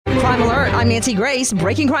I'm Nancy Grace.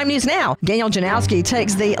 Breaking crime news now. Daniel Janowski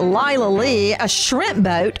takes the Lila Lee, a shrimp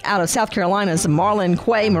boat, out of South Carolina's Marlin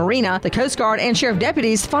Quay Marina. The Coast Guard and sheriff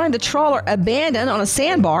deputies find the trawler abandoned on a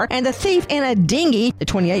sandbar and the thief in a dinghy. The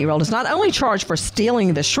 28-year-old is not only charged for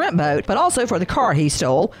stealing the shrimp boat, but also for the car he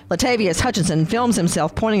stole. Latavius Hutchinson films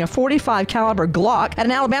himself pointing a .45 caliber Glock at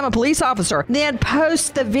an Alabama police officer, then posts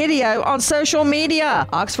the video on social media.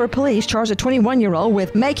 Oxford police charged a 21-year-old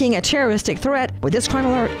with making a terroristic threat. With this crime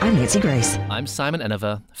alert, I'm Nancy Grace. I'm Simon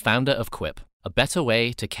Enever, founder of Quip, a better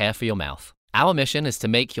way to care for your mouth. Our mission is to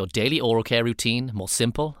make your daily oral care routine more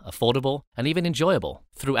simple, affordable, and even enjoyable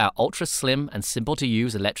through our ultra-slim and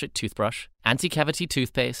simple-to-use electric toothbrush, anti-cavity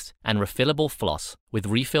toothpaste, and refillable floss with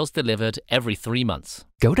refills delivered every 3 months.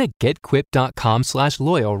 Go to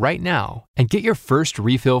getquip.com/loyal right now and get your first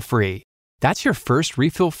refill free. That's your first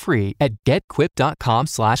refill free at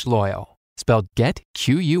getquip.com/loyal. Spelled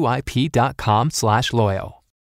getquip.com/loyal.